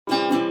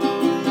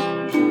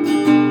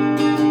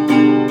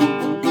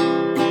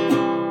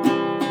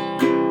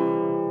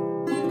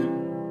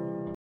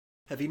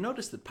Have you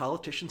noticed that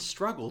politicians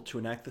struggle to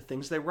enact the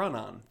things they run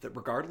on? That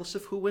regardless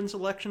of who wins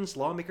elections,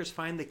 lawmakers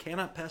find they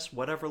cannot pass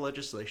whatever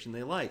legislation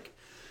they like.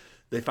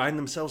 They find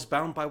themselves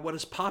bound by what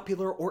is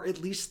popular, or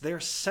at least their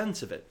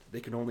sense of it.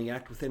 They can only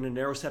act within a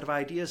narrow set of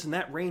ideas, and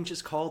that range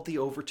is called the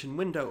Overton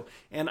Window.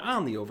 And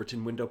on the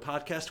Overton Window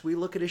podcast, we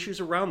look at issues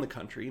around the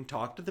country and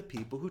talk to the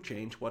people who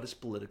change what is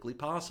politically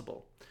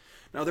possible.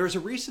 Now, there was a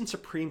recent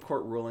Supreme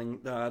Court ruling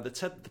that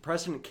said that the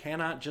president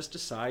cannot just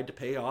decide to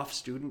pay off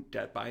student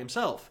debt by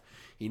himself.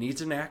 He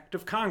needs an act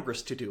of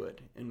Congress to do it.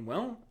 And,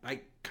 well, I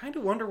kind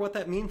of wonder what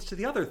that means to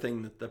the other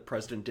thing that the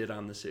president did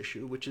on this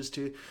issue, which is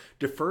to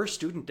defer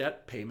student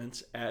debt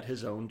payments at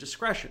his own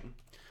discretion.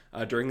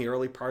 During the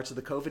early parts of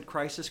the COVID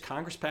crisis,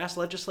 Congress passed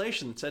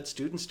legislation that said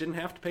students didn't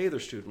have to pay their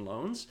student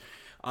loans,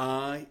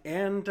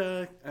 and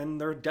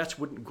their debts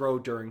wouldn't grow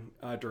during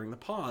the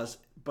pause.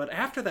 But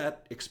after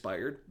that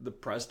expired, the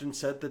president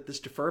said that this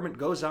deferment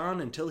goes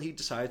on until he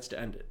decides to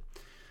end it.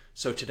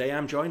 So today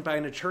I'm joined by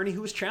an attorney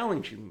who is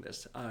challenging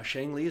this.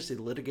 Sheng Li is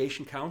the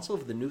litigation counsel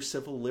of the New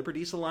Civil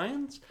Liberties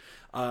Alliance.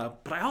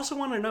 But I also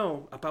want to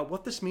know about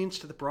what this means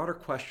to the broader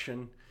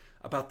question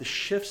about the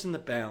shifts in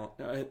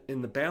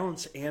the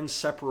balance and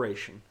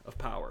separation of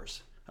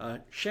powers.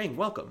 Sheng,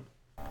 welcome.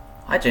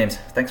 Hi, James.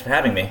 Thanks for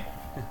having me.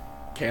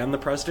 Can the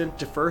president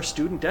defer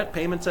student debt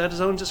payments at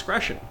his own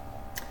discretion?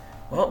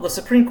 Well, the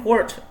Supreme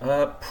Court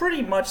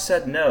pretty much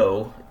said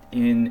no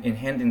in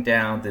handing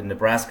down the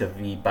Nebraska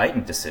v.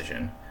 Biden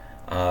decision.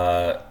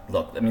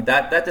 Look, I mean,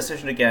 that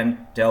decision,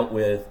 again, dealt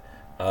with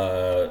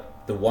the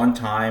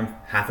one-time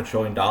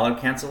 $500 billion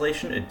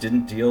cancellation. It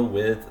didn't deal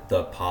with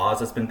the pause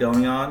that's been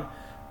going on.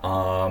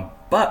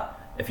 But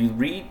if you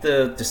read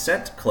the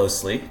dissent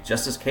closely,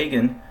 Justice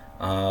Kagan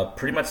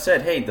pretty much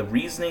said, hey, the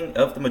reasoning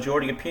of the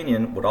majority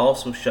opinion would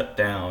also shut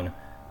down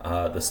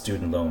the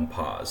student loan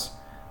pause.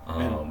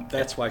 And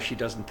that's why she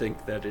doesn't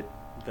think that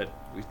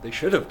they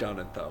should have done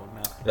it, though.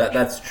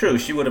 That's true.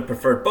 She would have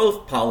preferred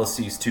both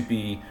policies to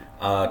be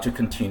to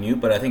continue,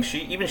 but I think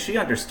she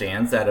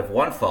understands that if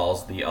one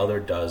falls, the other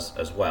does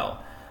as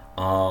well.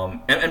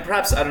 And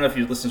perhaps, I don't know if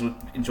your listeners would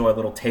enjoy a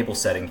little table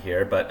setting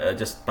here, but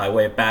just by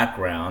way of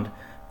background,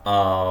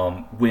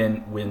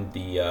 when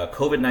the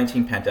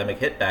COVID-19 pandemic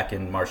hit back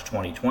in March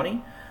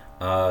 2020,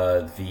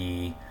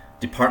 the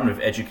Department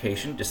of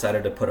Education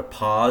decided to put a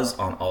pause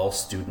on all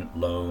student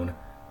loan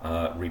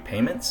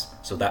repayments.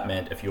 So that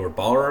meant if you were a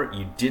borrower,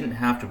 you didn't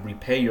have to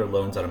repay your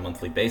loans on a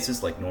monthly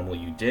basis like normally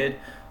you did.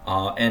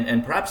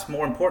 And perhaps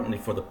more importantly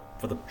for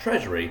the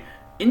Treasury,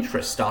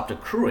 interest stopped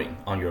accruing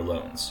on your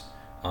loans.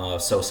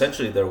 So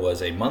essentially there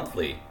was a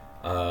monthly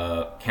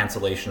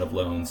cancellation of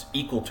loans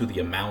equal to the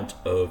amount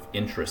of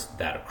interest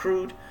that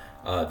accrued.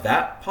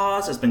 That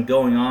pause has been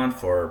going on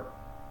for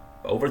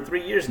over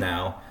 3 years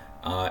now.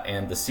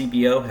 And the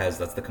CBO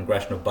that's the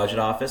Congressional Budget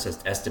Office,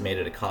 has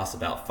estimated it costs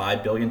about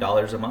 $5 billion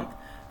a month.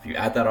 If you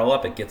add that all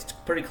up, it gets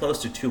pretty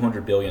close to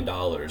 $200 billion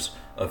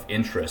of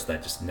interest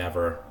that just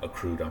never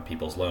accrued on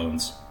people's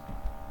loans.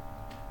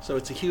 So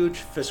it's a huge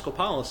fiscal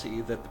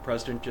policy that the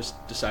president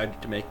just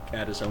decided to make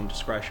at his own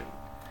discretion.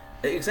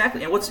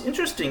 Exactly. And what's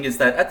interesting is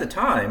that at the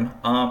time,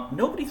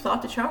 nobody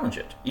thought to challenge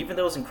it, even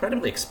though it was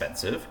incredibly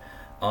expensive.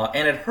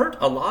 And it hurt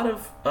a lot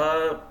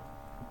of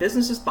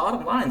businesses'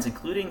 bottom lines,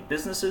 including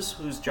businesses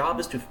whose job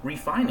is to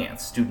refinance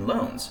student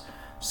loans.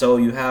 So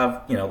you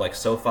have, like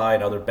SoFi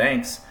and other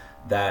banks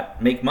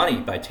that make money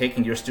by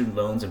taking your student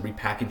loans and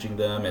repackaging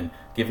them and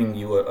giving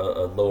you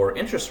a lower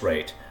interest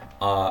rate.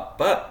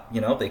 But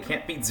they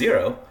can't beat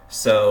zero.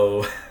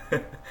 So,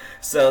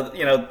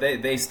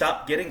 they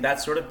stopped getting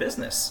that sort of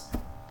business.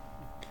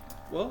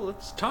 Well,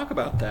 let's talk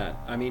about that.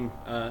 I mean,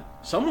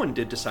 someone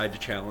did decide to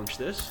challenge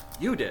this.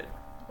 You did.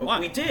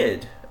 Why? We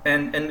did.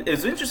 And it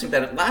was interesting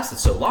that it lasted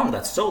so long.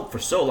 For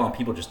so long,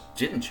 people just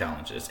didn't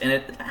challenge this. And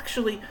it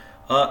actually,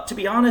 to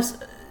be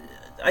honest,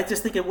 I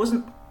just think it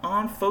wasn't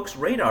on folks'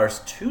 radars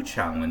to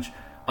challenge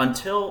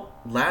until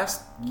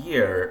last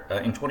year,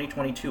 in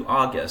 2022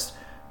 August,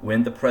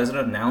 when the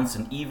president announced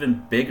an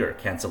even bigger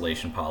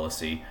cancellation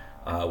policy,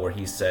 where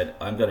he said,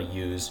 I'm going to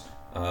use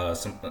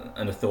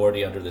an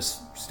authority under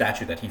this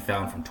statute that he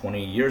found from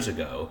 20 years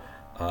ago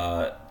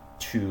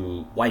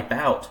to wipe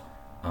out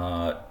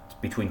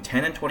between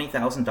 $10,000 and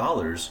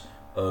 $20,000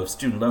 of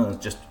student loans,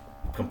 just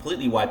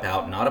completely wipe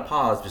out, not a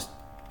pause, just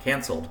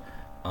canceled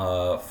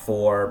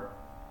for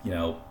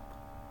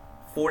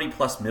 40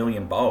 plus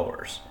million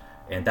borrowers.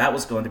 And that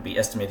was going to be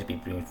estimated to be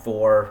between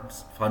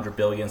 400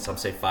 billion, some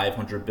say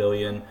 500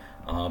 billion.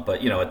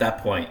 But at that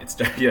point,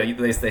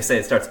 they say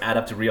it starts to add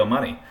up to real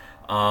money.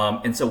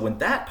 And so when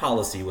that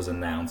policy was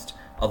announced,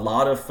 a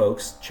lot of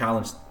folks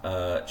challenged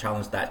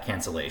that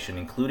cancellation,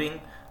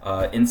 including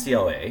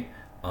NCLA.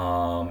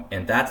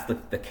 And that's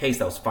the case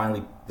that was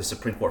the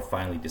Supreme Court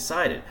finally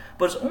decided.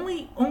 But it's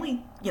only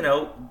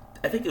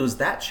I think it was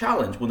that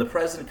challenge when the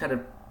president kind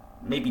of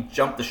maybe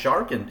jumped the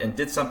shark and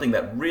did something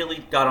that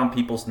really got on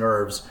people's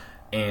nerves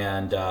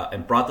and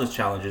brought those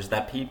challenges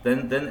that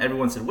then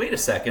everyone said, wait a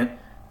second,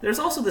 there's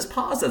also this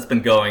pause that's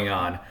been going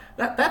on.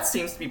 That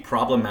seems to be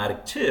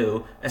problematic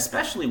too,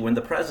 especially when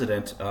the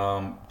president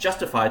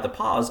justified the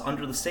pause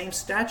under the same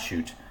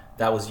statute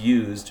that was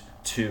used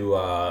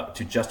to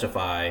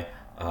justify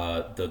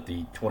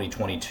the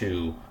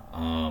 2022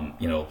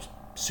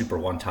 super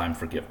one-time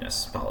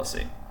forgiveness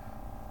policy.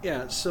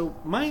 Yeah, so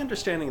my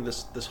understanding of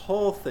this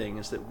whole thing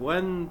is that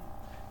when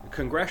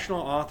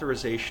congressional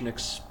authorization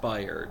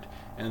expired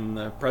and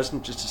the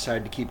president just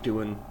decided to keep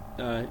doing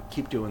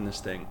this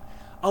thing,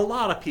 a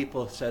lot of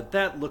people said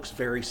that looks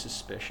very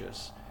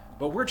suspicious,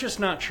 but we're just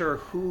not sure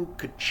who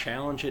could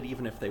challenge it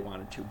even if they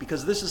wanted to,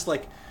 because this is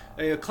like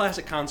a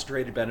classic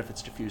concentrated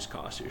benefits diffuse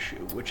cost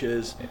issue, which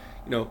is,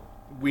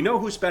 we know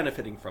who's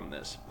benefiting from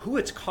this. Who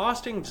it's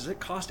costing, does it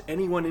cost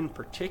anyone in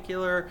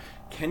particular?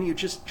 Can you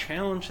just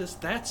challenge this?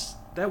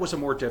 That was a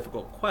more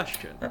difficult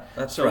question.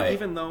 That's so right.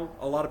 Even though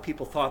a lot of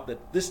people thought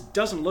that this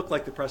doesn't look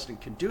like the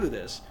president can do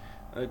this,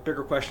 a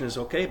bigger question is,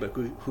 okay, but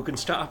who can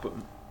stop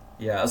him?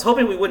 Yeah, I was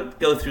hoping we wouldn't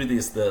go through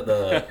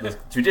the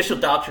judicial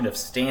doctrine of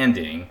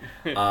standing,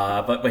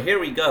 but here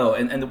we go.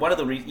 And one of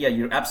the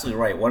you're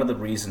absolutely right. One of the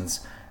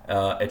reasons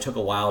it took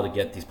a while to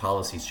get these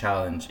policies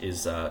challenged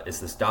is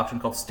this doctrine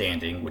called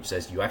standing, which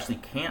says you actually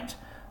can't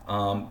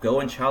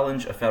go and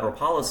challenge a federal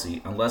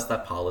policy unless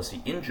that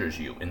policy injures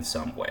you in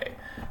some way,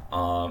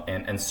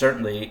 and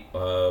certainly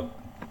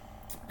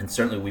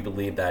we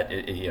believe that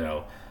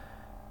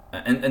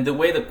And the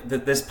way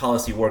that this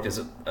policy worked is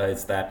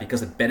that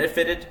because it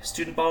benefited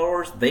student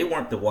borrowers, they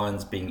weren't the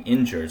ones being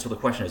injured. So the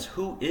question is,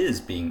 who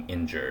is being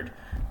injured?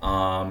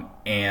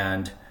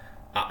 And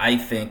I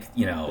think,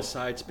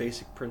 besides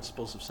basic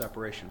principles of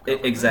separation of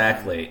government.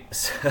 Exactly.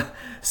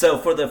 So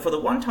for the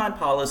one-time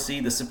policy,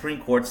 the Supreme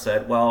Court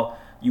said, well,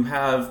 you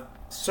have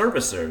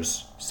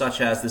servicers,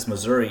 such as this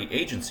Missouri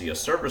agency, a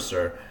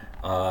servicer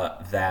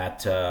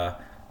that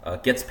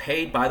gets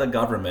paid by the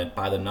government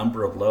by the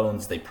number of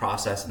loans they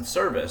process and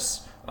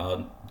service.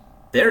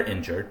 They're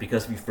injured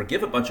because if you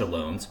forgive a bunch of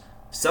loans,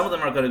 some of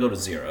them are going to go to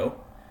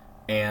zero,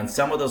 and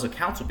some of those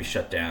accounts will be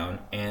shut down.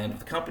 And if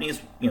the company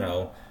is,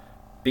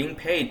 being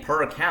paid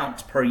per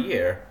account per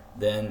year,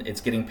 then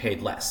it's getting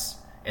paid less,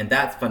 and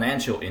that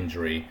financial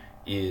injury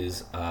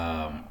is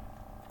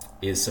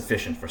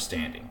sufficient for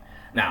standing.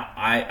 Now,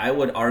 I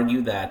would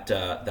argue that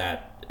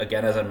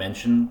again, as I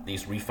mentioned,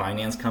 these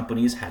refinance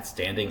companies had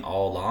standing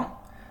all along.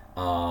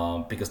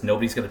 Because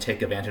nobody's going to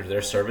take advantage of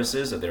their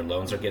services if their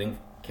loans are getting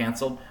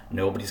canceled.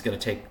 Nobody's going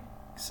to take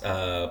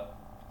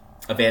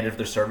advantage of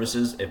their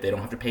services if they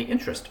don't have to pay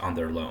interest on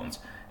their loans.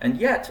 And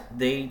yet,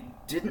 they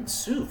didn't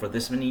sue for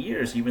this many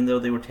years, even though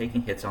they were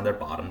taking hits on their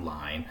bottom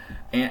line.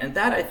 And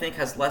that, I think,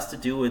 has less to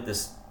do with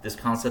this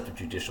concept of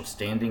judicial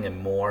standing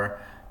and more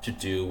to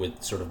do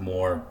with sort of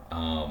more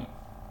kind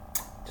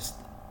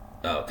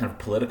of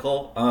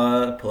political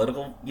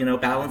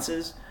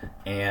balances.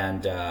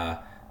 And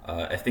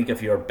I think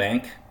if you're a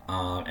bank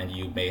and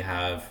you may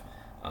have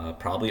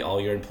probably all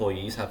your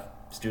employees have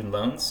student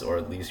loans, or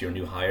at least your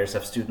new hires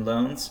have student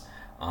loans.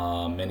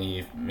 Many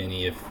of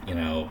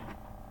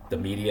the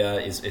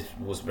media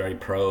was very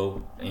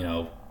pro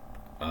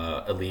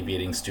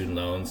alleviating student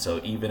loans. So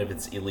even if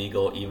it's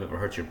illegal, even if it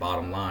hurts your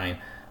bottom line,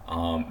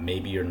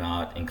 maybe you're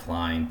not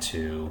inclined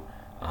to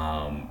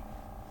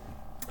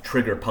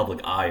trigger public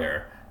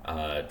ire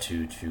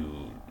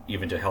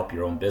to help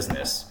your own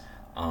business.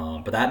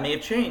 But that may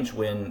have changed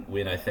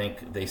when I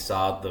think they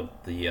saw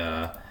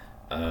the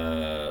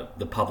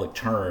public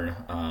turn,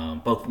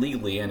 both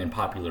legally and in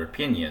popular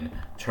opinion,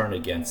 turn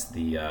against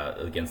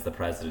the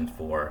president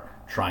for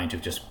trying to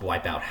just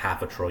wipe out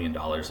 $500 billion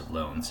of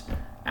loans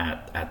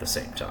at the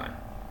same time.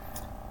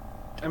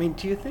 I mean,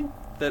 do you think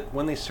that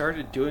when they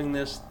started doing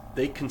this,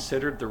 they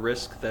considered the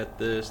risk that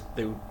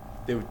they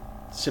would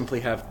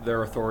simply have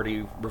their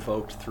authority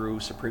revoked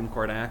through Supreme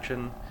Court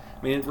action?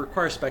 I mean, it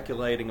requires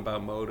speculating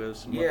about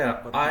motives and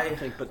what people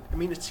think, but I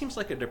mean, it seems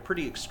like a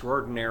pretty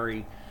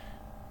extraordinary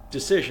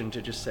decision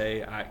to just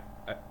say,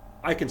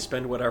 I can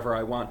spend whatever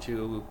I want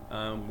to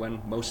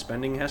when most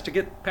spending has to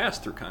get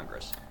passed through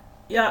Congress.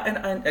 Yeah,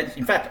 and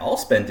in fact, all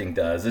spending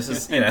does. This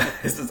is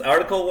this is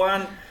Article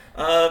 1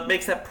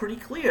 makes that pretty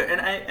clear.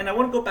 And I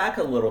want to go back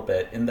a little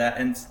bit in that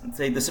and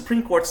say the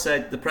Supreme Court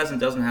said the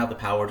president doesn't have the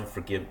power to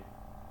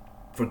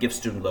forgive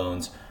student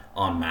loans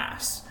en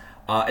masse.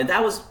 And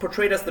that was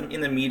portrayed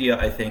in the media,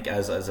 I think,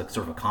 as a sort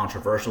of a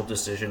controversial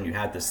decision. You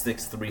had the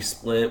 6-3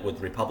 split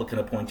with Republican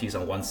appointees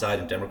on one side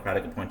and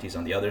Democratic appointees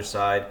on the other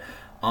side.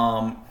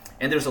 And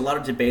there's a lot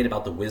of debate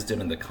about the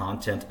wisdom and the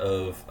content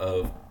of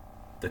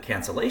the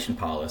cancellation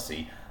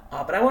policy.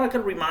 But I want to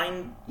kind of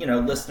remind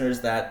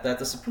listeners that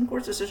the Supreme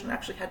Court's decision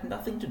actually had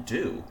nothing to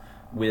do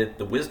with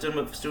the wisdom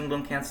of student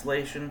loan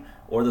cancellation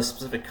or the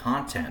specific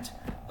content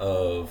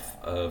of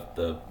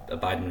the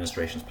Biden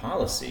administration's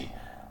policy.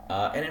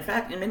 And in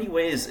fact, in many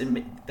ways,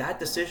 that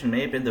decision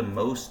may have been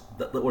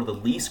the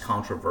least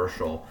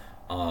controversial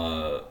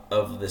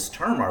of this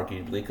term,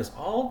 arguably, because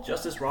all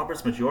Justice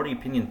Roberts' majority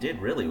opinion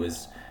did really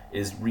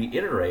is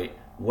reiterate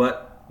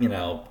what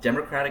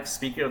Democratic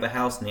Speaker of the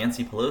House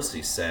Nancy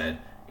Pelosi said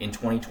in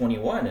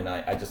 2021, and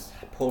I just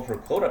pulled her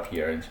quote up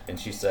here, and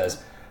she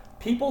says,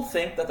 "People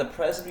think that the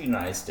President of the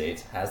United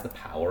States has the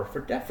power for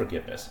debt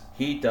forgiveness.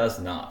 He does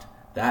not.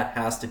 That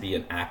has to be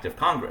an act of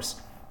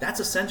Congress." That's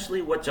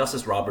essentially what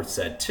Justice Roberts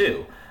said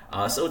too.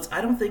 So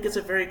I don't think it's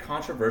a very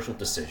controversial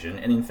decision.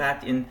 And in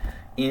fact, in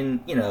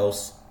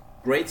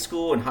grade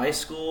school and high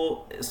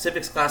school,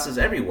 civics classes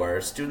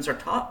everywhere, students are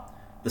taught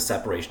the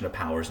separation of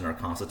powers in our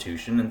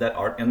Constitution, and that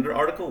under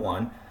Article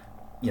 1,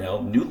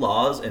 new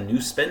laws and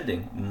new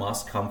spending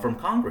must come from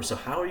Congress. So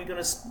how are you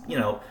going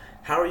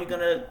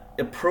to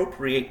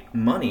appropriate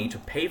money to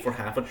pay for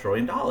 $500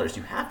 billion?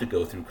 You have to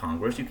go through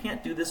Congress. You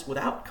can't do this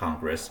without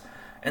Congress.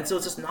 And so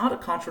it's just not a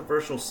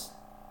controversial,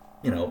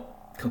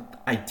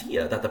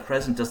 idea that the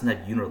president doesn't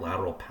have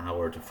unilateral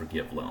power to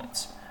forgive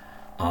loans.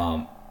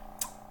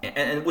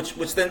 And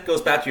which then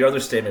goes back to your other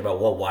statement about,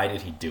 well, why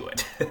did he do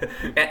it?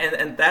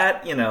 and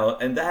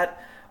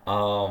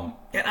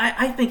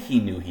I think he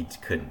knew he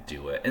couldn't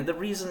do it. And the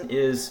reason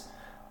is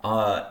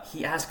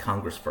he asked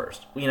Congress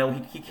first.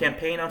 He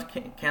campaigned on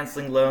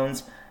canceling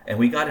loans, and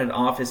when he got in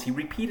office, he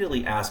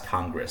repeatedly asked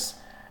Congress.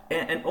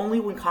 And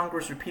only when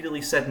Congress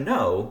repeatedly said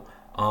no,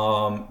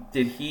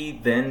 did he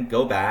then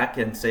go back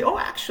and say, oh,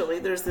 actually,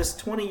 there's this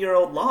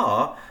 20-year-old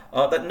law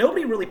that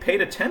nobody really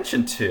paid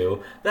attention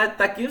to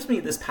that gives me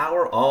this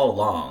power all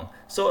along.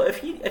 So if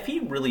he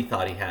really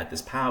thought he had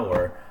this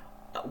power,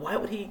 why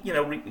would he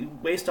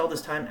waste all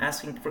this time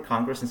asking for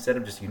Congress instead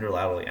of just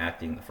unilaterally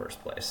acting in the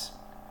first place?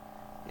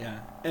 Yeah,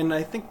 and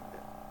I think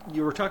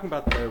you were talking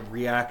about the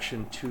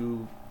reaction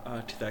to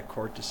that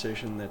court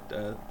decision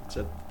that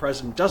said the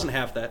president doesn't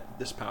have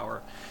this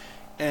power.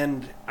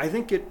 And I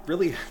think it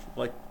really,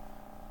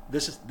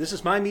 this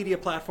is my media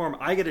platform.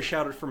 I get to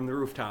shout it from the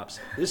rooftops.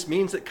 This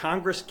means that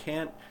Congress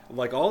can't,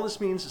 all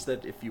this means is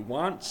that if you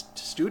want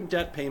student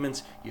debt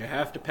payments, you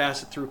have to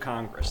pass it through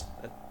Congress.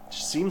 That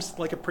seems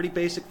like a pretty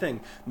basic thing.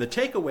 The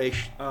takeaway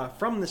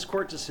from this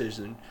court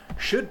decision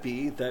should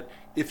be that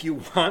if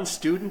you want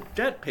student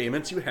debt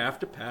payments, you have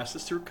to pass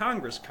this through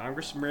Congress.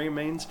 Congress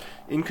remains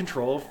in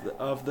control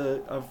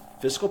of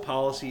fiscal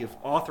policy of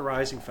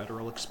authorizing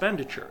federal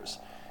expenditures.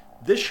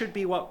 This should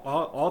be what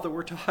all that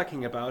we're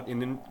talking about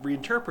in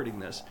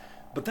reinterpreting this.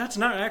 But that's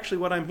not actually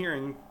what I'm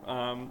hearing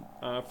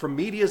from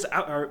media's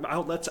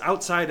outlets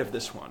outside of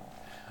this one.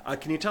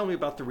 Can you tell me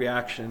about the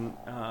reaction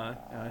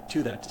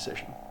to that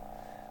decision?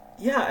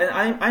 Yeah,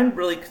 and I'm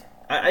really,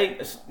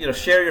 I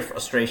share your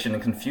frustration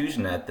and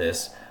confusion at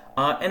this.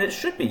 And it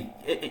should be.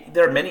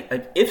 There are many,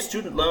 if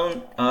student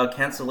loan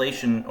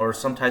cancellation or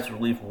some types of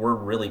relief were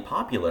really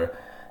popular,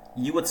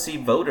 you would see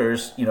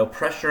voters,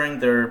 pressuring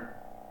their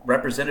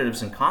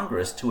representatives in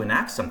Congress to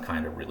enact some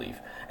kind of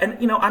relief. And,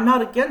 I'm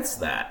not against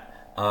that.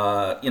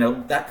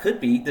 That could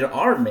be. There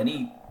are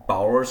many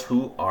borrowers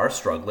who are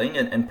struggling,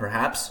 and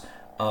perhaps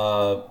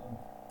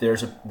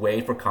there's a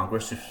way for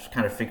Congress to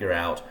kind of figure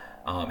out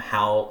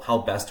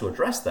how best to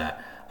address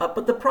that.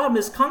 But the problem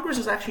is Congress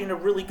is actually in a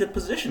really good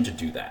position to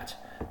do that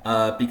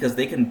because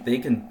they can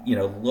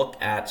look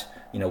at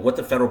what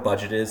the federal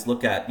budget is,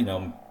 look at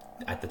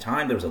at the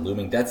time there was a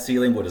looming debt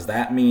ceiling. What does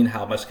that mean?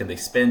 How much can they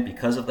spend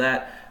because of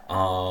that?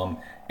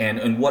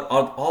 And what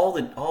all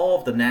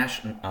of the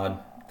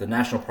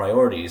national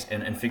priorities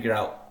and figure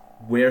out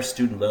where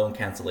student loan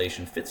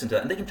cancellation fits into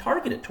that, and they can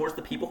target it towards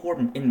the people who are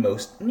in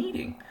most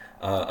needing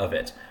of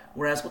it.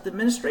 Whereas what the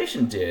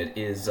administration did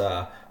is,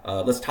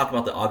 let's talk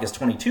about the August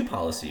 22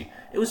 policy.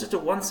 It was just a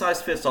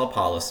one-size-fits-all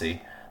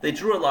policy. They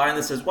drew a line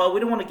that says, well, we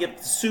don't want to give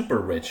the super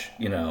rich,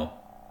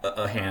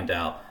 a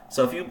handout.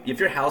 So if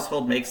your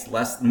household makes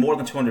more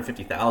than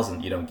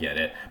 $250,000, you don't get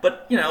it.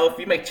 But if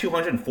you make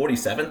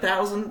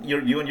 $247,000,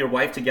 you and your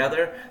wife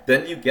together,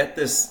 then you get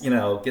this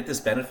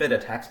benefit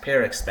at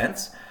taxpayer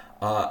expense.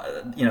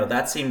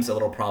 That seems a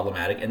little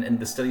problematic. And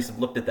the studies have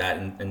looked at that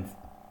and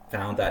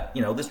found that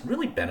this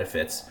really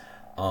benefits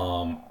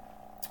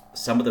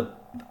some of the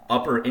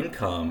upper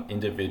income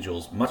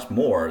individuals much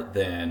more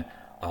than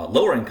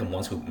lower income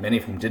ones, many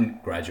of whom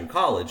didn't graduate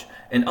college,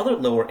 and other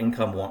lower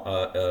income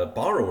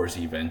borrowers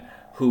even,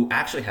 who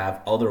actually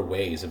have other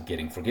ways of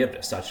getting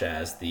forgiveness, such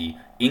as the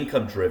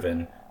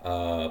income-driven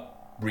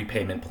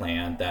repayment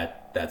plan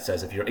that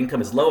says if your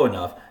income is low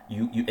enough,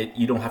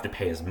 you don't have to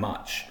pay as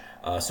much.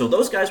 So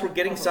those guys were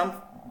getting some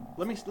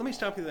let me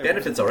stop you there.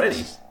 Benefits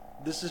already.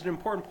 This is an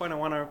important point I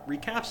want to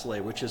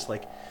recapitulate, which is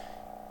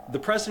the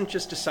president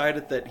just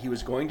decided that he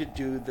was going to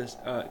do this,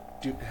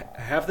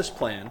 have this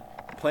plan.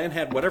 The plan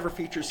had whatever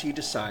features he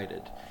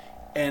decided,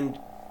 and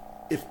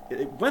if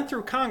it went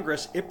through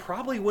Congress, it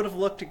probably would have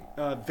looked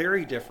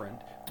very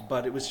different.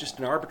 But it was just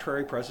an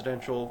arbitrary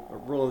presidential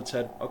rule that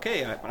said,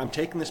 "Okay, I'm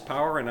taking this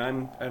power and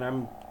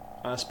I'm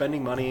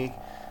spending money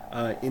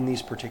in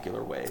these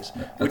particular ways,"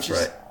 which is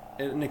right.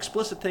 An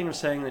explicit thing of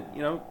saying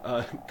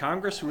that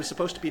Congress, who is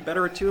supposed to be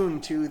better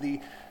attuned to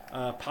the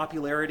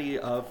popularity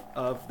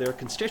of their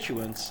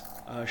constituents,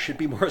 should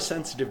be more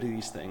sensitive to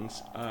these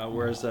things.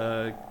 Whereas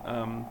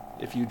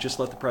if you just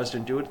let the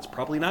president do it, it's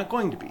probably not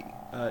going to be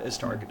as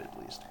targeted, at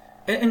least.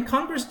 And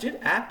Congress did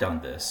act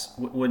on this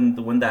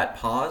when that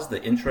pause,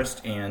 the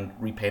interest and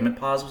repayment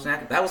pause was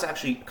enacted. That was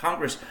actually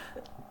Congress.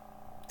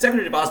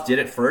 Secretary DeVos did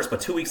it first, but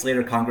 2 weeks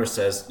later, Congress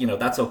says,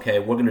 that's okay.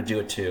 We're going to do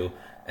it too,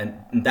 and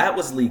that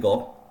was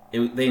legal.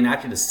 They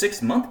enacted a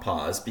 6-month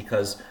pause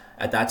because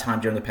at that time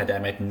during the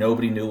pandemic,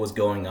 nobody knew what was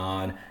going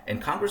on,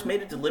 and Congress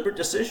made a deliberate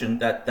decision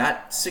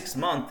that 6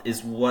 month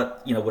is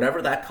what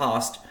whatever that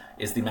cost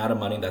is, the amount of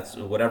money that's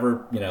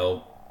whatever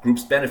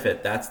groups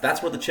benefit.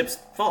 That's where the chips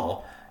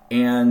fall.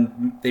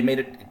 And they made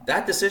it.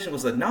 That decision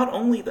was that not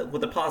only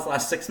would the pause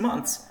last 6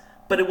 months,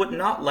 but it would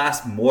not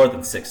last more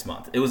than 6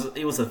 months. It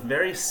was a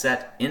very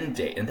set end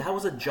date, and that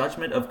was a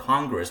judgment of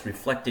Congress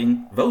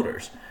reflecting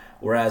voters.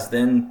 Whereas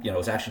then, it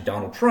was actually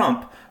Donald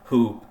Trump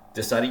who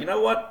decided, you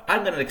know what,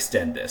 I'm going to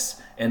extend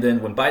this. And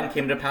then when Biden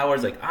came into power,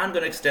 it's like, I'm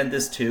going to extend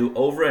this too,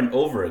 over and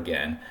over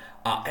again.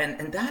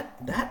 And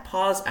that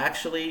pause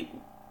actually,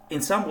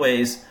 in some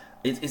ways,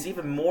 is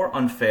even more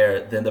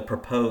unfair than the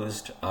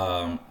proposed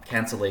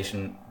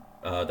cancellation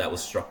that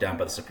was struck down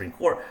by the Supreme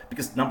Court,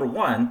 because number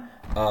one,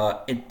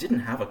 it didn't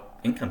have an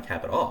income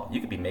cap at all.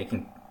 You could be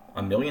making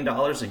 $1 million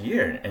a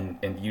year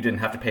and you didn't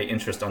have to pay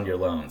interest on your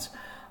loans.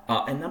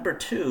 And number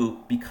two,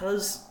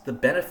 because the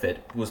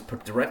benefit was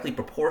directly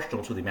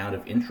proportional to the amount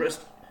of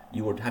interest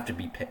you would have to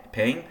be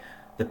paying,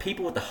 the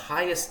people with the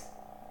highest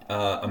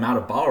amount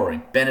of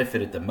borrowing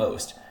benefited the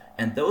most.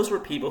 And those were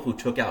people who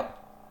took out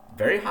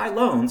very high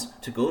loans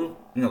to go,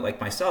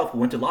 like myself, who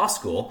went to law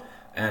school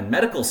and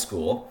medical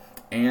school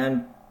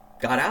and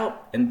got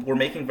out and were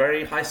making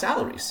very high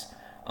salaries.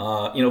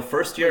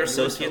 First year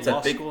associates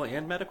at big school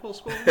and medical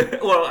school.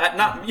 Well,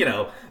 not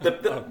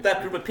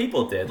that group of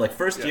people did. Like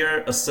first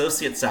year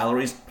associate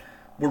salaries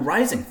were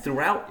rising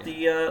throughout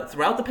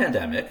the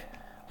pandemic,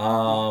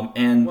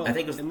 and I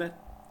think it was.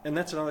 And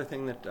that's another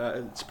thing that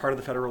it's part of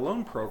the federal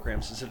loan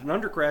programs. Is at an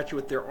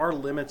undergraduate there are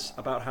limits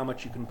about how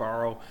much you can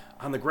borrow.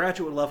 On the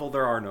graduate level,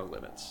 there are no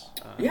limits.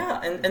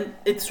 And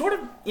it's sort of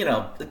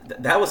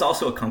that was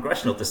also a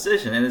congressional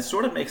decision, and it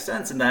sort of makes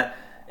sense in that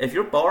if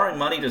you're borrowing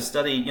money to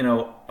study an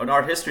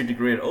art history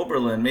degree at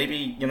Oberlin,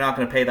 maybe you're not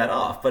going to pay that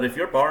off. But if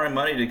you're borrowing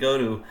money to go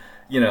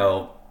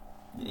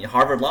to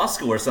Harvard Law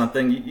School or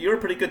something, you're a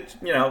pretty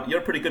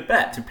good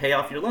bet to pay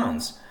off your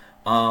loans.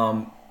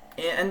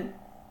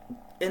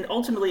 And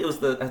ultimately, it was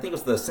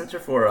the Center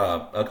for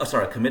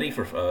a Committee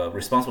for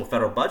Responsible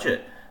Federal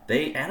Budget.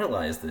 They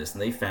analyzed this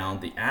and they found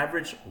the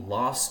average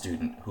law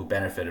student who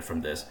benefited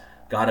from this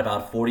got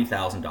about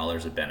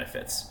 $40,000 of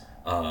benefits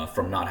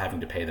from not having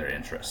to pay their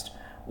interest,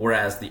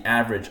 whereas the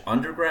average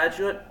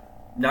undergraduate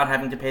not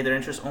having to pay their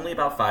interest only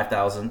about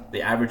 $5,000.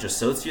 The average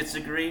associate's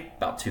degree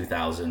about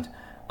 $2,000,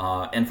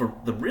 and for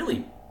the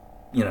really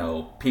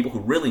people who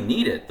really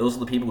need it, those are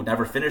the people who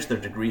never finished their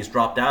degrees,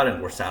 dropped out,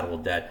 and were saddled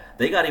with debt.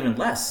 They got even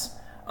less.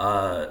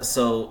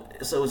 So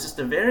it's just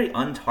a very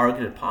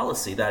untargeted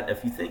policy that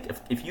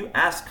if you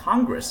ask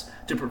Congress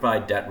to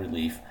provide debt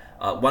relief,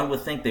 one would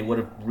think they would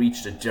have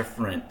reached a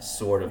different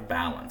sort of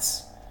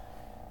balance.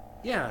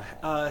 Yeah.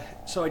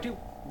 So I do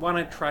want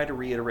to try to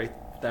reiterate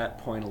that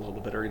point a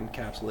little bit, or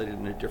encapsulate it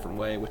in a different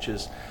way, which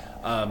is,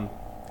 both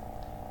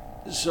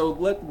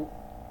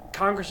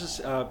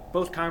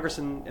Congress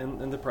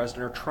and the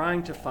president are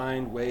trying to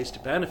find ways to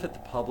benefit the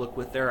public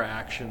with their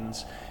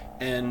actions.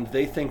 And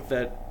they think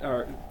that,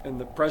 and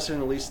the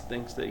president at least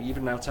thinks that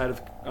even outside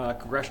of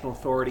congressional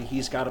authority,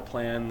 he's got a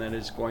plan that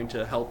is going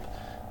to help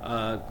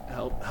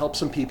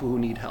some people who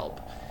need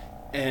help.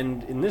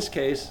 And in this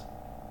case,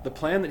 the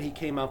plan that he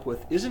came up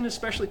with isn't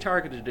especially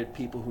targeted at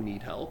people who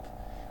need help.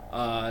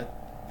 That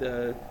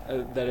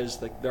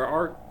is, like,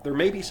 there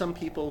may be some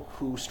people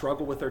who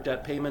struggle with their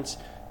debt payments.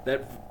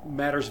 That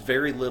matters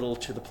very little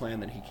to the plan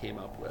that he came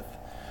up with.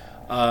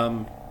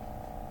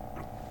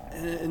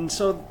 And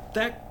so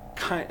that.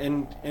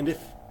 And if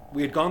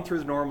we had gone through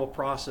the normal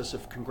process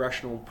of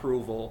congressional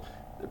approval,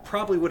 it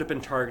probably would have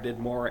been targeted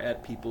more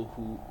at people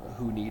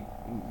who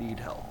need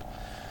help.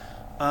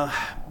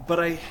 But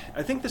I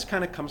think this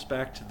kind of comes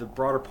back to the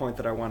broader point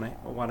that I want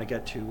to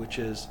get to, which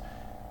is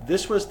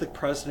this was the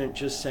president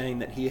just saying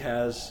that he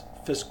has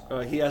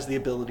the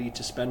ability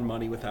to spend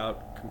money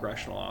without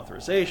congressional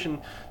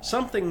authorization,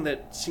 something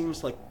that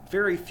seems like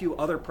very few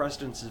other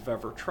presidents have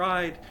ever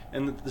tried,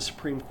 and the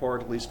Supreme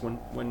Court, at least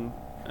when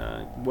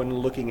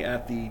looking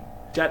at the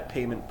debt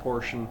payment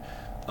portion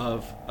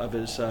of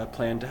his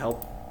plan to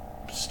help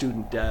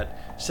student debt,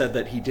 said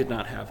that he did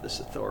not have this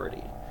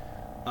authority.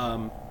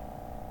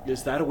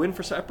 Is that a win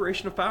for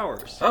separation of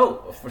powers?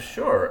 Oh, for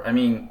sure. I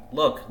mean,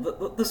 look,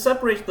 the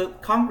separation,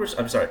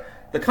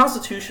 the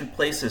Constitution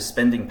places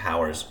spending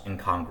powers in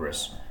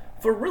Congress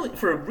for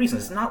a reason.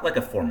 It's not like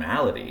a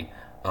formality.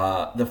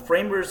 The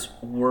framers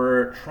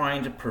were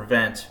trying to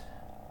prevent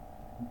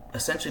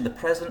essentially the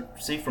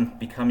presidency from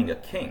becoming a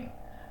king.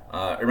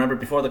 Remember,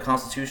 before the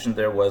Constitution,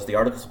 there was the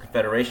Articles of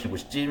Confederation,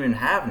 which didn't even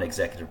have an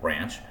executive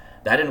branch.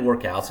 That didn't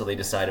work out, so they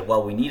decided,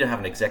 well, we need to have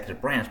an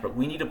executive branch, but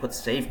we need to put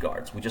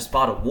safeguards. We just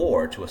fought a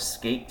war to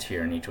escape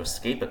tyranny, to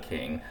escape a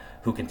king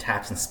who can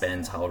tax and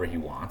spend however he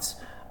wants.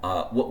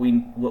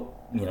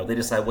 They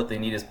decide what they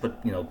need is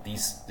put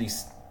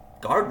these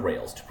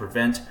guardrails to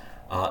prevent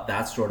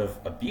that sort of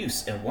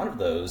abuse. And one of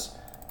those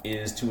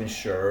is to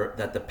ensure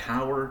that the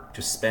power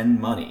to spend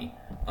money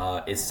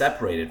is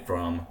separated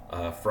from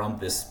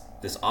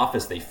this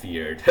office they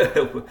feared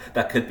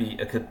that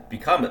could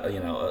become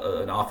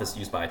an office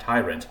used by a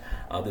tyrant.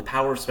 The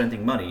power of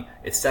spending money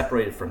is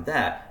separated from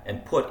that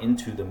and put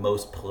into the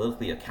most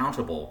politically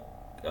accountable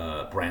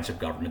branch of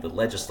government, the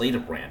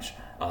legislative branch,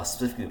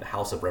 specifically the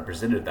House of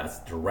Representatives, that's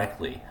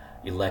directly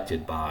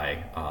elected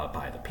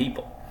by the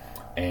people.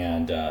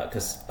 And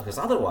because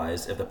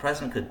otherwise, if the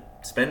president could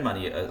spend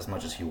money as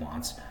much as he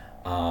wants,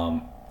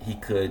 he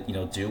could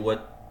do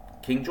what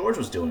King George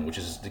was doing, which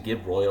is to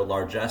give royal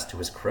largesse to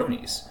his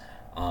cronies.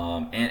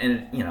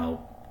 And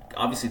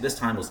obviously this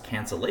time was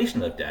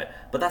cancellation of debt,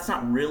 but that's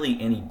not really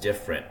any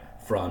different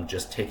from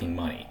just taking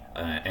money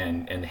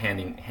and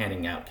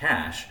handing out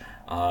cash.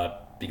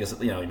 Because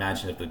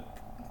imagine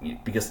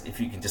because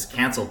if you can just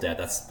cancel debt,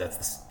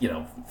 that's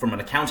from an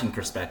accounting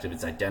perspective,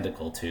 it's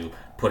identical to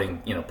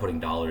putting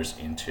dollars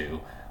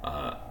into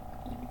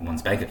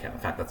one's bank account. In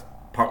fact, that's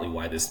partly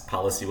why this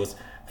policy was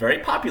very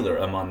popular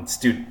among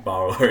student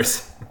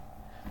borrowers.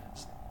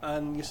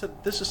 And you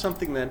said this is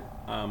something that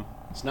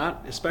it's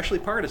not especially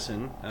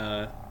partisan.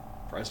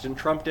 President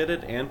Trump did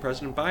it, and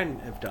President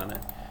Biden have done it.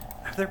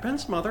 Have there been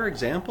some other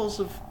examples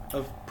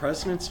of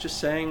presidents just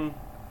saying,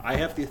 "I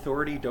have the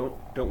authority.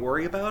 Don't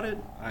worry about it.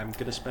 I'm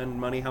going to spend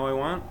money how I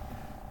want"?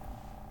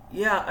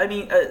 Yeah, I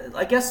mean,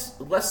 I guess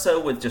less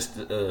so with just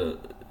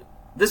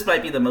this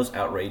might be the most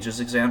outrageous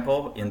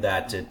example in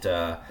that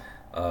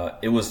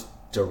it was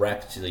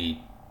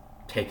directly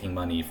taking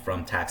money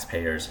from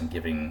taxpayers and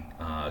giving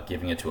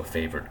it to a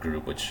favored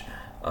group, which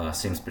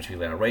seems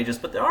particularly outrageous.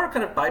 But there are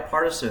kind of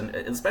bipartisan,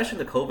 especially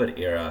in the COVID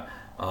era,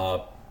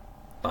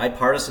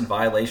 bipartisan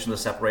violation of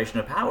the separation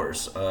of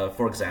powers.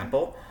 For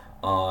example,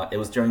 it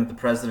was during the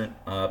President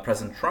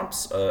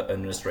Trump's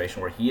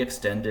administration where he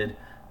extended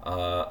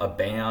a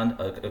ban.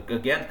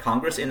 Again,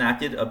 Congress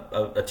enacted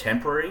a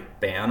temporary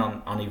ban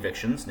on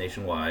evictions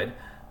nationwide.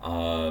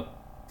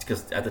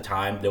 Because at the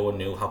time, no one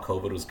knew how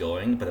COVID was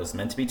going, but it was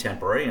meant to be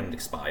temporary and it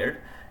expired.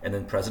 And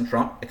then President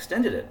Trump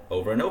extended it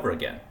over and over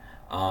again.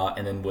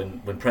 And then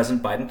when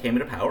President Biden came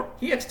into power,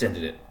 he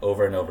extended it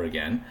over and over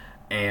again.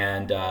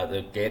 And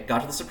it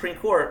got to the Supreme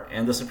Court,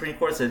 and the Supreme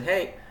Court said,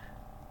 hey,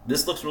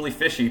 this looks really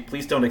fishy,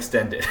 please don't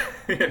extend it.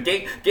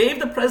 gave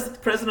the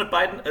President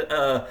Biden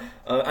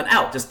an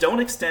out. Just don't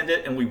extend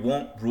it and we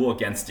won't rule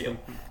against you.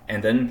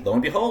 And then, lo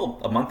and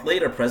behold, a month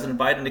later, President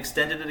Biden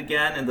extended it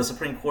again, and the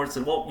Supreme Court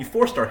said, well, you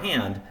forced our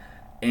hand,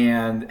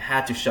 and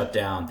had to shut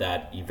down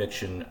that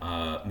eviction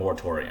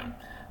moratorium.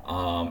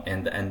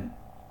 And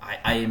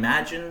I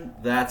imagine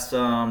that's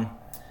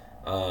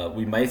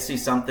we might see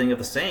something of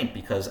the same,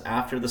 because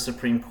after the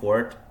Supreme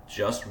Court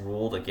just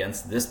ruled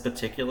against this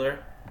particular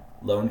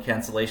loan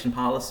cancellation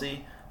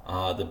policy,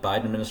 the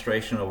Biden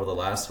administration over the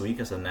last week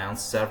has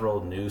announced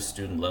several new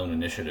student loan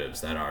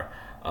initiatives that are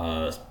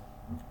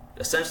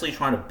essentially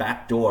trying to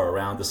backdoor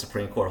around the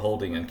Supreme Court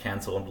holding and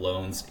cancel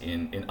loans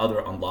in other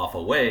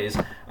unlawful ways.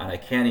 And I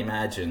can't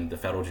imagine the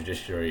federal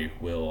judiciary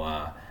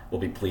will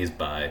be pleased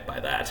by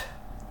that.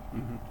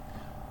 Mm-hmm.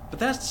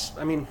 But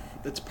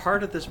it's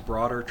part of this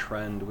broader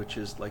trend, which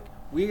is like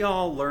we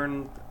all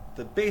learn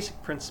the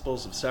basic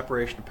principles of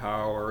separation of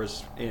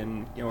powers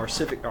in our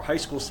high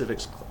school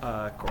civics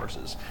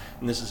courses,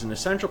 and this is an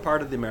essential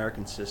part of the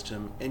American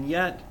system. And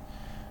yet,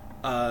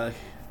 that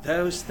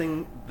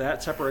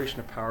separation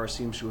of power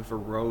seems to have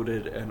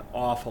eroded an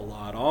awful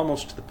lot,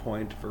 almost to the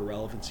point of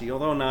irrelevancy,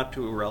 although not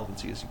to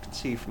irrelevancy as you can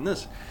see from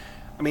this.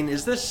 I mean,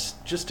 is this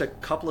just a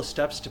couple of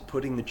steps to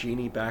putting the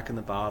genie back in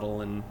the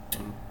bottle and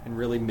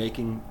really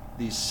making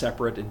these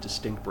separate and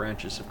distinct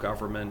branches of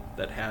government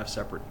that have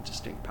separate and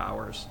distinct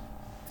powers?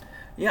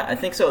 Yeah, I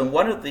think so. And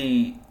one of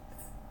the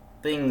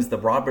things the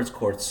Roberts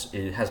Courts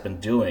has been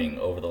doing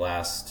over the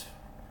last,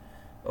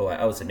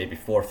 I would say maybe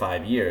 4 or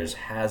 5 years,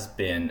 has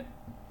been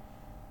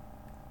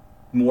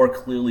more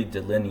clearly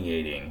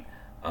delineating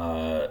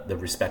the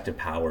respective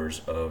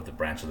powers of the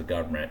branch of the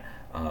government.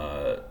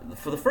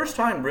 For the first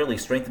time, really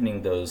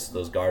strengthening those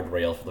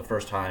guardrails for the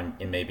first time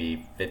in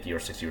maybe 50 or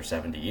 60 or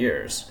 70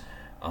 years.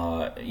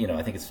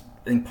 I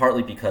think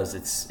partly because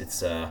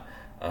it's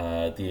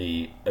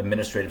the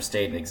administrative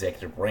state and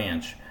executive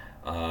branch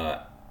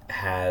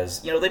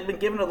has, they've been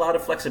given a lot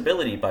of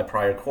flexibility by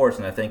prior courts,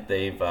 and I think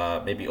they've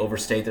maybe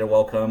overstayed their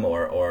welcome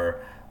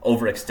or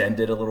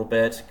overextended a little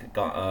bit,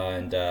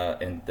 and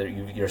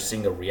you're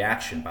seeing a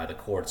reaction by the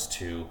courts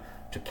to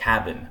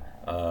cabin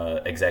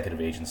executive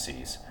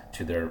agencies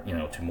to their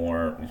to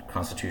more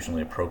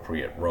constitutionally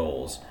appropriate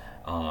roles.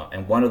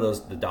 And one of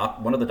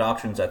the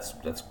doctrines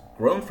that's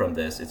grown from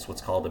this, it's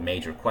what's called the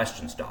major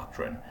questions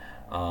doctrine,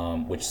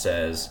 which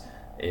says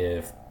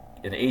if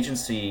an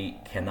agency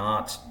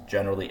cannot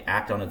generally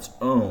act on its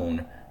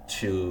own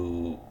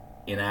to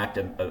enact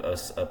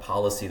a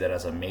policy that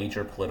has a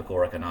major political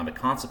or economic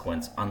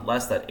consequence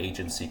unless that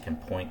agency can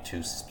point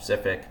to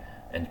specific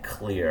and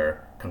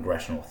clear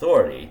congressional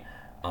authority.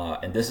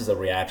 And this is a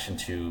reaction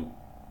to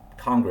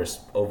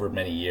Congress over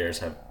many years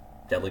have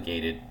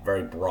delegated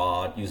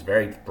used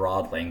very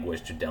broad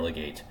language to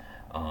delegate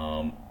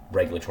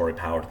regulatory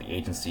power to the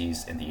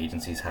agencies, and the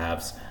agencies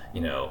have,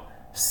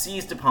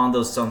 seized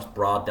upon some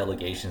broad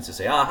delegations to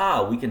say,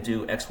 aha, we can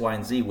do X, Y,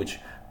 and Z, which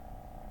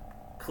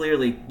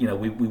clearly,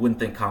 we wouldn't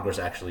think Congress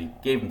actually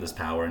gave them this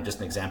power. And just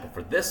an example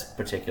for this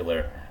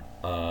particular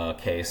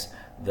case,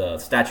 the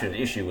statute at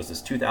issue was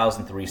this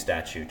 2003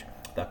 statute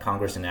that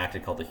Congress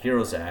enacted called the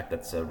HEROES Act.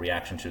 That's a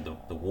reaction to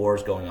the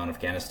wars going on in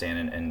Afghanistan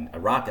and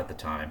Iraq at the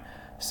time,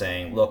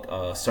 saying, look,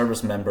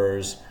 service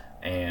members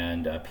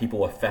and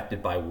people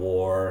affected by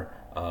war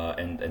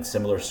and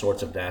similar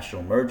sorts of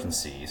national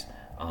emergencies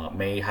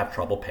may have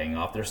trouble paying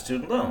off their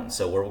student loans.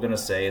 So what we're going to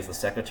say is the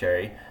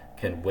Secretary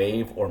can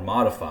waive or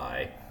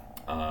modify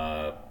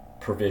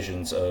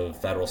provisions of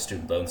federal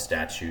student loan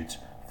statutes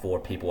for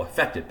people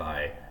affected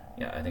by,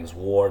 I think it's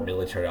war,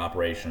 military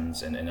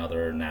operations, and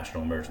other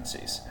national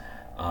emergencies.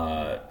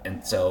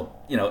 And so,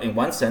 in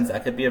one sense,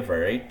 that could be a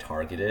very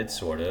targeted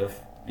sort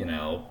of,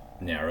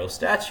 narrow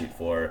statute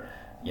for,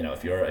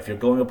 if you're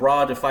going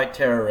abroad to fight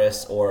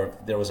terrorists, or if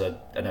there was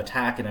an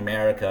attack in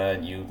America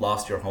and you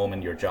lost your home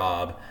and your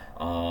job,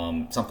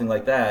 something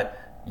like that,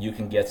 you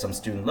can get some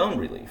student loan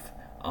relief.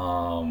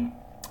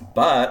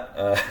 But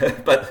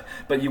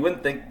you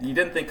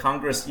didn't think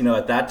Congress,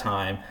 at that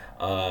time,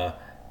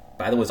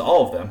 by the way, it was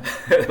all of them.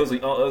 I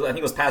think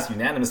it was passed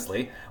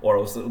unanimously, or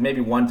it was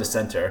maybe one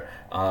dissenter.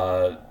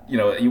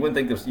 You wouldn't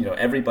think this,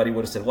 everybody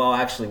would have said, well,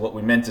 actually, what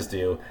we meant to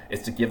do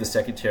is to give the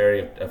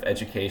Secretary of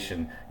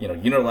Education,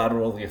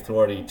 unilateral the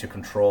authority to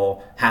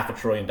control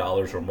 $500 billion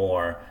or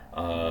more,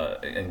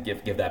 and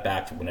give that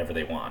back to whenever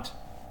they want.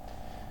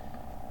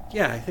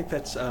 Yeah, I think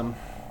that's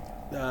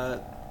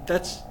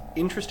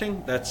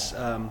interesting. That's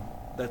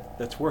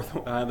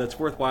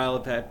worthwhile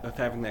of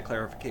having that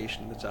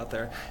clarification that's out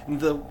there.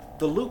 And the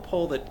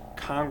loophole that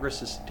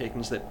Congress is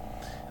taking is that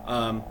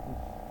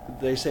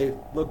they say,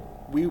 look,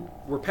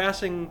 we're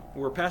passing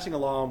a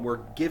law, and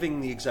we're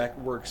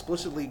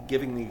explicitly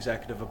giving the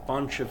executive a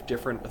bunch of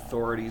different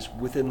authorities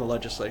within the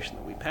legislation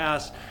that we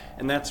pass,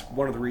 and that's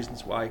one of the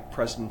reasons why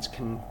presidents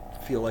can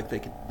feel like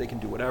they can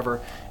do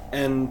whatever.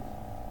 And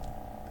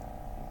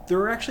there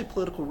are actually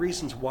political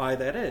reasons why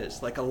that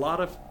is. Like, a lot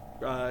of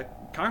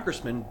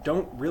congressmen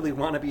don't really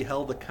want to be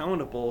held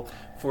accountable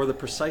for the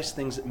precise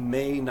things that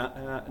may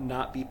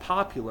not be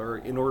popular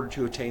in order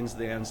to attain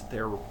the ends that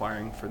they're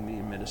requiring from the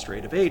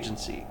administrative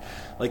agency.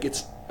 Like,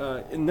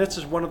 and this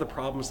is one of the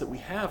problems that we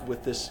have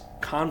with this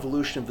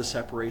convolution of the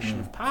separation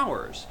of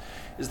powers,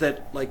 is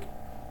that, like,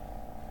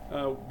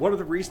 one of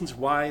the reasons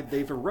why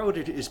they've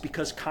eroded is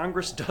because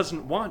Congress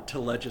doesn't want to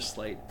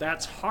legislate.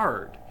 That's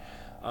hard.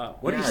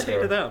 What do you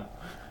say to them?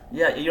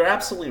 Yeah, you're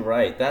absolutely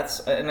right.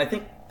 And I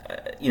think,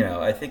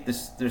 I think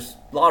there's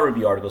law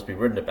review articles being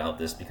written about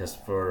this, because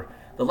for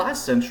the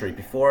last century,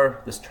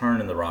 before this turn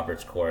in the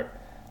Roberts Court,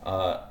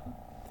 I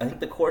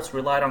think the courts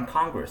relied on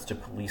Congress to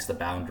police the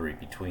boundary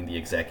between the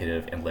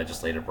executive and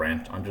legislative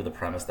branch, under the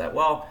premise that,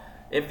 well,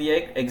 if the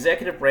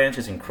executive branch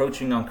is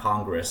encroaching on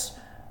Congress,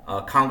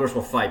 Congress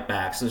will fight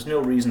back, so there's no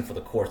reason for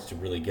the courts to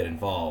really get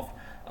involved.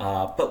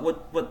 But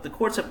what the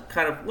courts have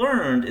kind of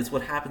learned is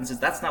what happens is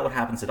that's not what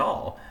happens at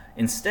all.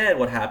 Instead,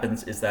 what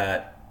happens is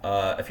that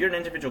if you're an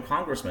individual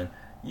congressman,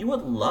 you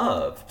would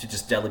love to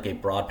just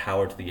delegate broad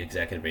power to the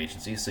executive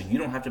agency so you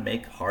don't have to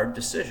make hard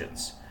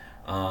decisions.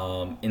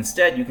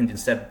 Instead,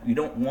 you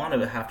don't want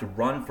to have to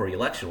run for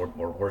election,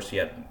 or worse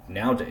yet,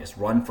 nowadays,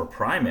 run for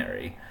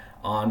primary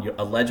on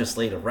a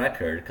legislative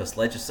record, because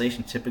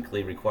legislation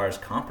typically requires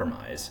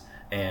compromise,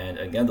 and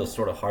again, those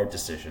sort of hard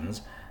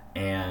decisions.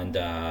 And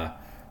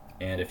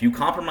if you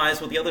compromise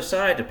with the other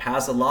side to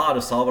pass a law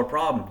to solve a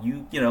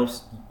problem,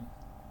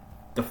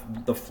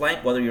 the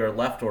flank, whether you're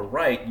left or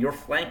right, your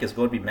flank is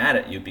going to be mad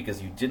at you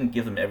because you didn't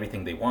give them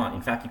everything they want.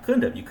 In fact, you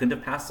couldn't have. You couldn't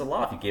have passed the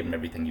law if you gave them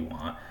everything you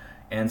want.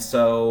 And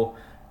so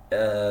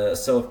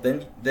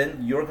then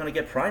you're going to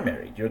get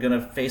primaried. You're going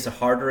to face a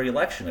harder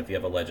election if you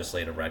have a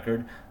legislative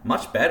record.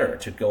 Much better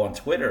to go on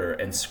Twitter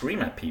and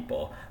scream at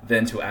people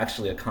than to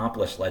actually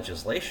accomplish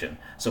legislation.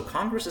 So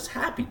Congress is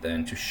happy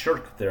then to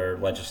shirk their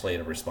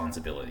legislative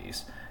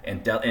responsibilities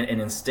and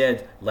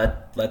instead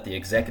let the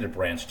executive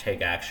branch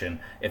take action.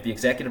 If the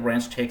executive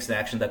branch takes an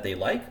action that they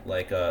like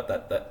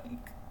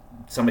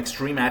some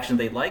extreme action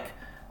they like,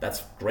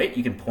 that's great.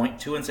 You can point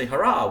to and say,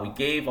 "Hurrah! We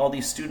gave all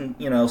these student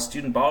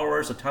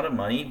borrowers a ton of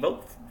money.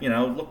 Vote,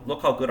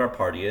 look how good our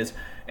party is."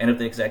 And if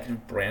the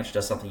executive branch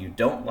does something you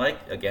don't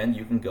like, again,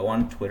 you can go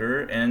on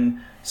Twitter and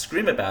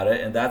scream about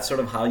it, and that's sort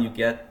of how you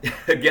get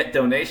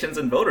donations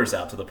and voters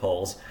out to the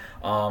polls.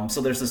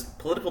 So there's this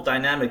political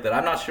dynamic that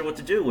I'm not sure what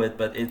to do with,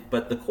 but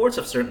the courts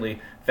have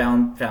certainly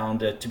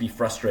found it to be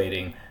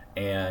frustrating,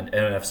 and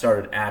have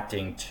started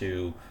acting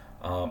to,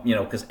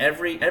 because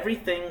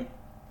everything.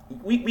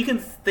 We can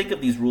think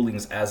of these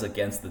rulings as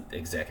against the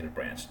executive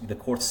branch, the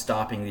court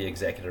stopping the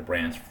executive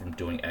branch from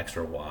doing X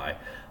or Y.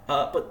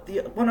 But the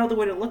one other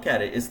way to look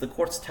at it is the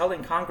court's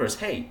telling Congress,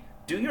 hey,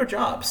 do your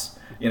jobs.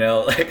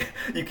 Like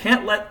you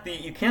can't let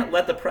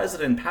the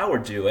president in power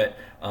do it,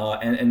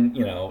 and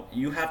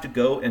you have to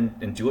go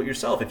and do it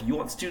yourself. If you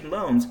want student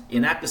loans,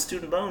 enact a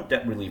student loan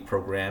debt relief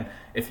program.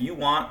 If you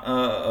want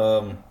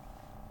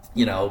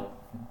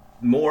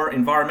more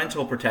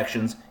environmental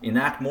protections,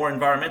 enact more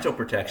environmental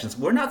protections.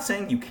 We're not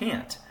saying you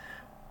can't.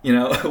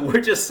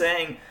 We're just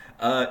saying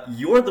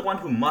you're the one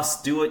who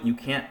must do it. You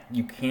can't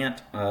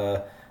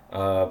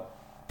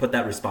put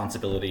that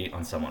responsibility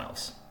on someone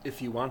else. If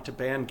you want to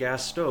ban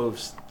gas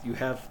stoves, you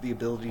have the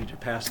ability to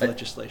pass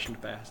legislation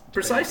to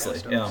precisely.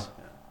 ban gas stoves.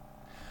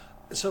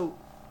 Yeah. So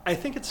I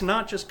think it's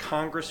not just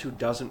Congress who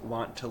doesn't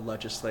want to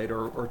legislate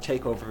or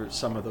take over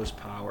some of those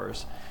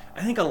powers.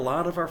 I think a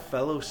lot of our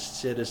fellow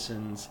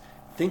citizens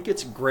think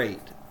it's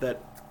great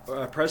that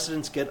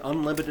presidents get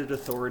unlimited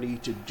authority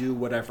to do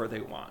whatever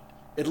they want,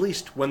 at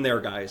least when their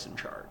guy is in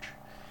charge.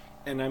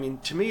 And I mean,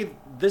 to me,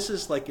 this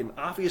is like an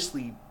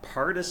obviously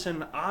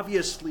partisan,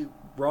 obviously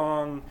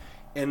wrong,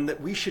 and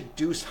that we should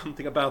do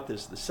something about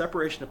this. The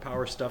separation of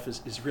power stuff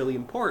is really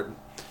important.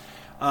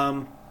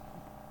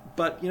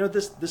 But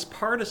this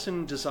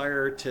partisan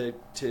desire to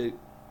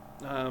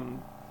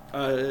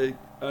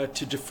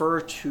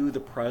defer to the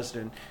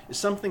president is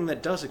something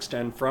that does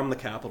extend from the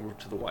Capitol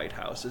to the White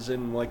House. As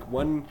in, like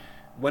when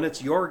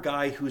it's your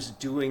guy who's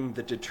doing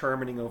the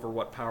determining over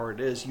what power it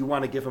is, you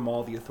want to give him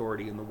all the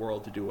authority in the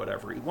world to do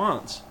whatever he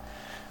wants.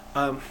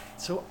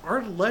 So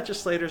are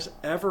legislators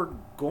ever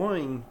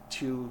going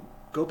to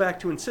go back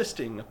to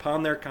insisting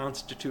upon their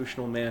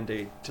constitutional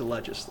mandate to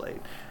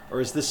legislate,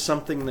 or is this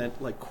something that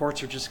like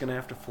courts are just going to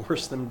have to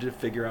force them to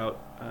figure out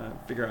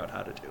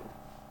how to do?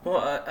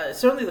 Well,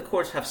 certainly the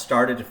courts have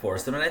started to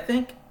force them, and I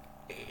think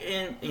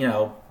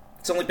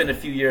it's only been a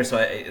few years, so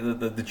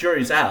the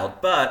jury's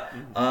out. But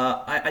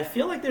I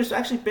feel like there's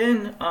actually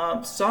been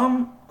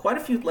quite a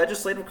few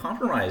legislative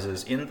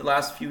compromises in the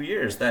last few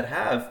years that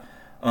have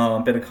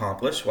been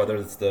accomplished. Whether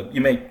it's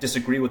you may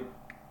disagree with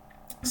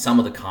some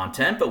of the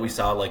content, but we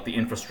saw like the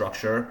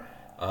Infrastructure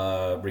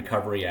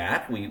Recovery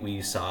Act.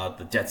 We saw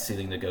the debt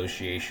ceiling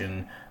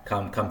negotiation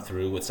come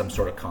through with some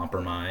sort of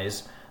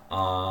compromise.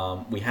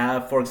 We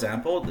have, for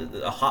example,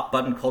 a hot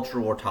button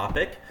culture war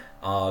topic,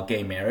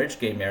 gay marriage.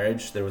 Gay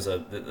marriage, there was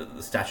the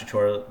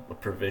statutory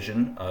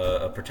provision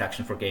of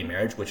protection for gay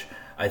marriage, which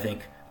I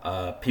think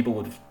people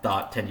would have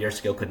thought 10 years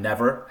ago could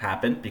never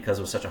happen because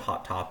it was such a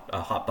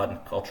hot button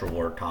culture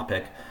war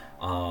topic.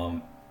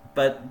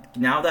 But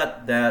now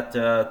that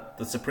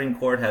the Supreme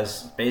Court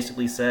has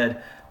basically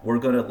said we're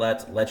going to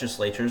let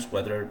legislatures,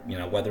 whether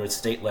it's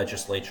state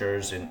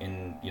legislatures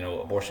in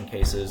abortion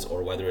cases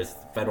or whether it's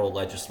federal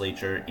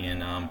legislature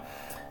in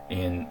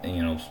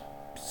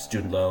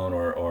student loan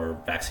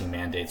or vaccine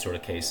mandate sort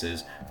of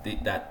cases,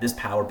 that this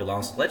power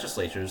belongs to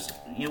legislatures.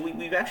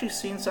 We've actually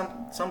seen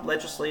some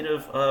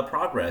legislative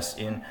progress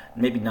in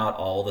maybe not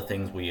all the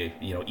things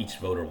each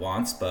voter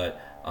wants, but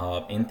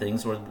in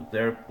things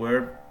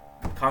where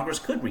Congress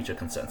could reach a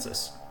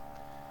consensus.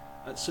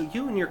 So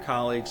you and your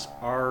colleagues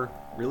are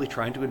really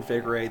trying to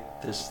invigorate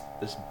this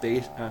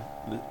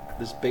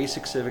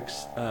basic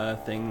civics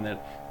thing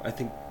that I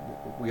think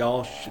we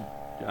all should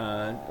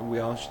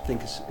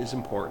think is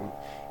important.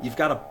 You've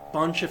got a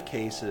bunch of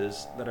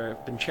cases that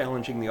have been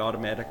challenging the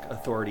automatic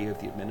authority of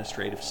the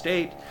administrative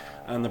state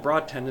and the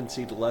broad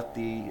tendency to let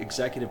the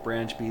executive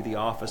branch be the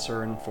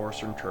officer,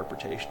 enforcer,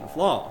 interpretation of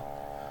law.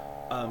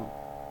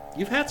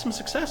 You've had some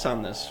success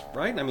on this,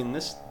 right? I mean,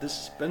 this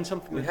has been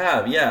something we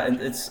have, yeah, and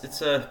it's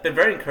been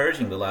very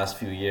encouraging the last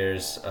few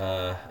years.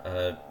 Not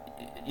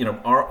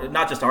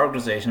just our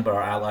organization, but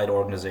our allied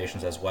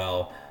organizations as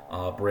well,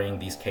 bring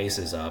these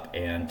cases up,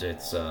 and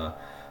it's I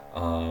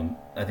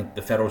think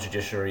the federal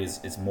judiciary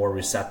is more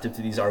receptive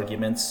to these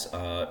arguments,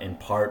 in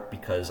part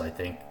because I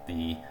think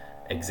the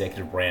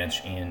executive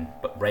branch in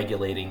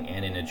regulating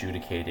and in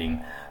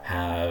adjudicating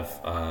have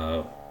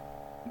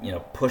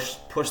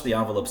pushed the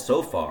envelope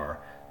so far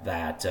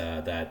that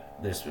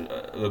there's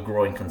a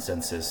growing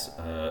consensus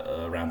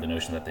around the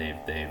notion that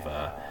they've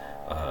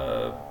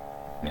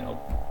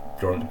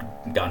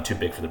gone too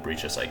big for the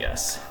breeches, I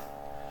guess.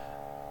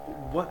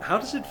 How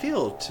does it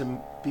feel to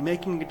be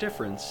making a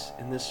difference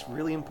in this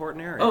really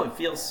important area? Oh, it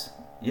feels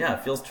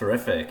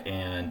terrific,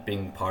 and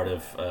being part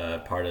of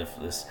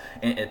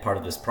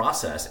this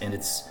process, and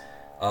it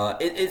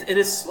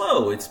is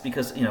slow. It's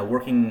because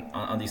working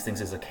on these things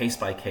is a case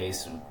by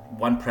case.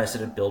 One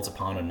precedent builds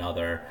upon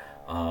another.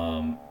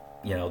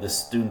 This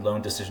student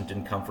loan decision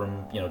didn't come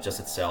from just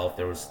itself.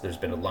 There's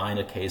been a line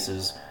of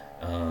cases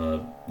at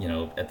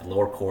the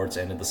lower courts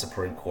and in the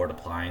Supreme Court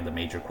applying the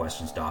major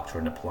questions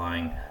doctrine,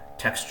 applying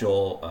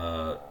textual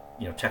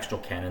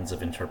canons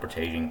of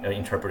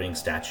interpreting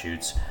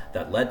statutes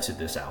that led to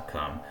this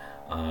outcome,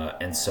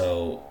 and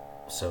so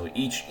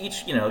each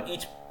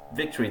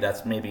victory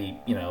that's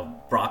maybe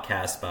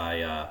broadcast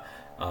by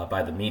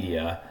the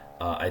media,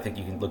 I think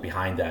you can look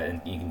behind that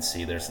and you can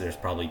see there's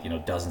probably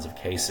dozens of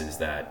cases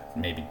that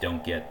maybe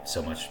don't get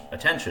so much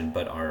attention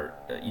but are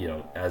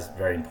as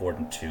very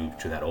important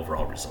to that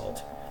overall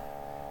result.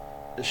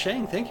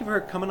 Sheng, thank you for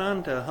coming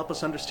on to help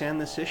us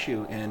understand this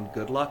issue, and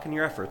good luck in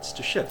your efforts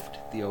to shift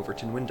the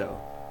Overton window.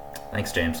 Thanks, James.